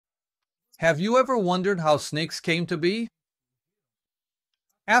Have you ever wondered how snakes came to be?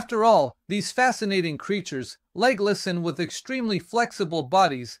 After all, these fascinating creatures, legless and with extremely flexible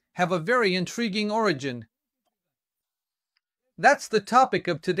bodies, have a very intriguing origin. That's the topic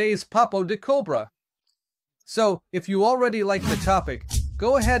of today's Papo de Cobra. So, if you already like the topic,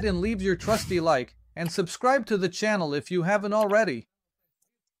 go ahead and leave your trusty like, and subscribe to the channel if you haven't already.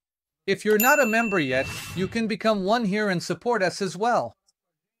 If you're not a member yet, you can become one here and support us as well.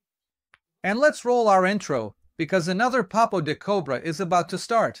 And let's roll our intro, because another Papo de Cobra is about to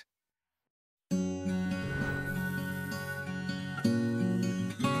start.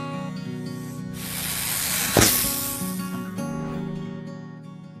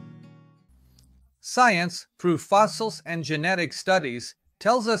 Science, through fossils and genetic studies,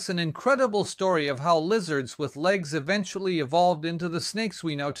 tells us an incredible story of how lizards with legs eventually evolved into the snakes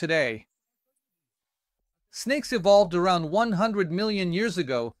we know today. Snakes evolved around 100 million years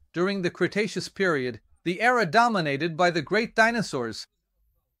ago during the Cretaceous period, the era dominated by the great dinosaurs.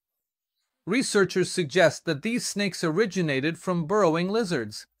 Researchers suggest that these snakes originated from burrowing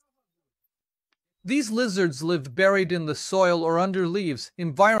lizards. These lizards lived buried in the soil or under leaves,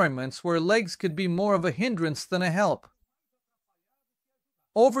 environments where legs could be more of a hindrance than a help.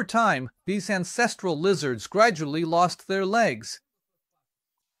 Over time, these ancestral lizards gradually lost their legs.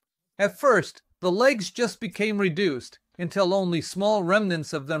 At first, the legs just became reduced until only small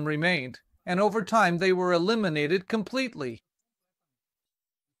remnants of them remained, and over time they were eliminated completely.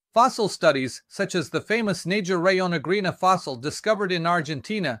 Fossil studies, such as the famous Negra fossil discovered in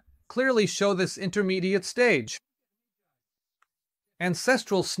Argentina, clearly show this intermediate stage.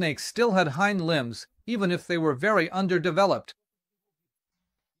 Ancestral snakes still had hind limbs, even if they were very underdeveloped.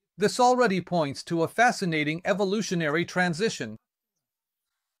 This already points to a fascinating evolutionary transition.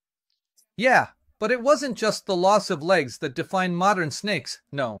 Yeah, but it wasn't just the loss of legs that defined modern snakes,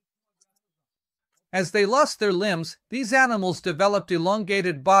 no. As they lost their limbs, these animals developed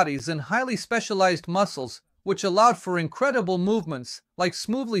elongated bodies and highly specialized muscles, which allowed for incredible movements, like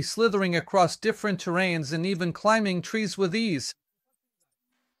smoothly slithering across different terrains and even climbing trees with ease.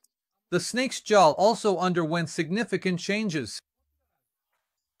 The snake's jaw also underwent significant changes.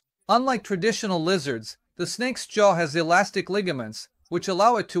 Unlike traditional lizards, the snake's jaw has elastic ligaments, which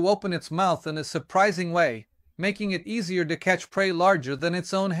allow it to open its mouth in a surprising way, making it easier to catch prey larger than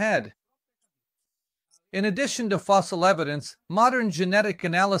its own head. In addition to fossil evidence, modern genetic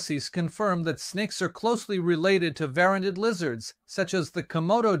analyses confirm that snakes are closely related to varandid lizards, such as the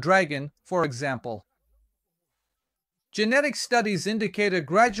Komodo dragon, for example. Genetic studies indicate a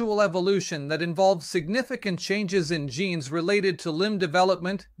gradual evolution that involves significant changes in genes related to limb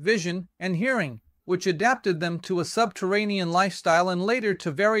development, vision, and hearing, which adapted them to a subterranean lifestyle and later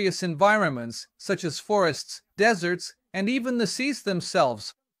to various environments, such as forests, deserts, and even the seas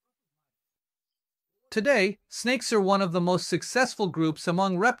themselves. Today, snakes are one of the most successful groups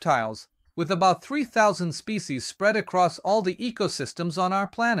among reptiles, with about 3,000 species spread across all the ecosystems on our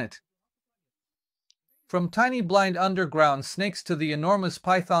planet. From tiny blind underground snakes to the enormous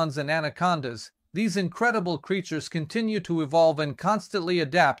pythons and anacondas, these incredible creatures continue to evolve and constantly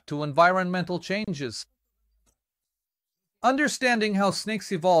adapt to environmental changes. Understanding how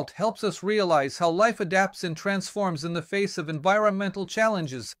snakes evolved helps us realize how life adapts and transforms in the face of environmental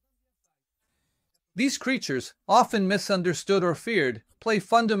challenges. These creatures, often misunderstood or feared, play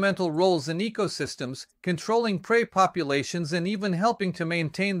fundamental roles in ecosystems, controlling prey populations and even helping to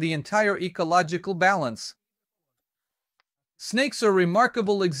maintain the entire ecological balance. Snakes are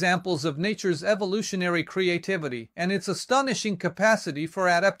remarkable examples of nature's evolutionary creativity and its astonishing capacity for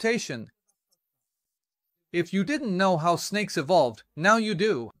adaptation. If you didn't know how snakes evolved, now you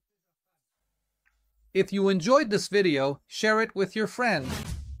do. If you enjoyed this video, share it with your friend.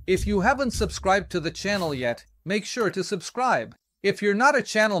 If you haven't subscribed to the channel yet, make sure to subscribe. If you're not a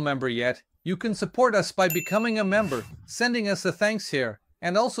channel member yet, you can support us by becoming a member, sending us a thanks here,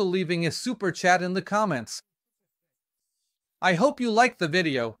 and also leaving a super chat in the comments. I hope you liked the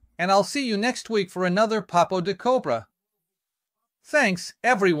video, and I'll see you next week for another Papo de Cobra. Thanks,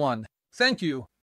 everyone. Thank you.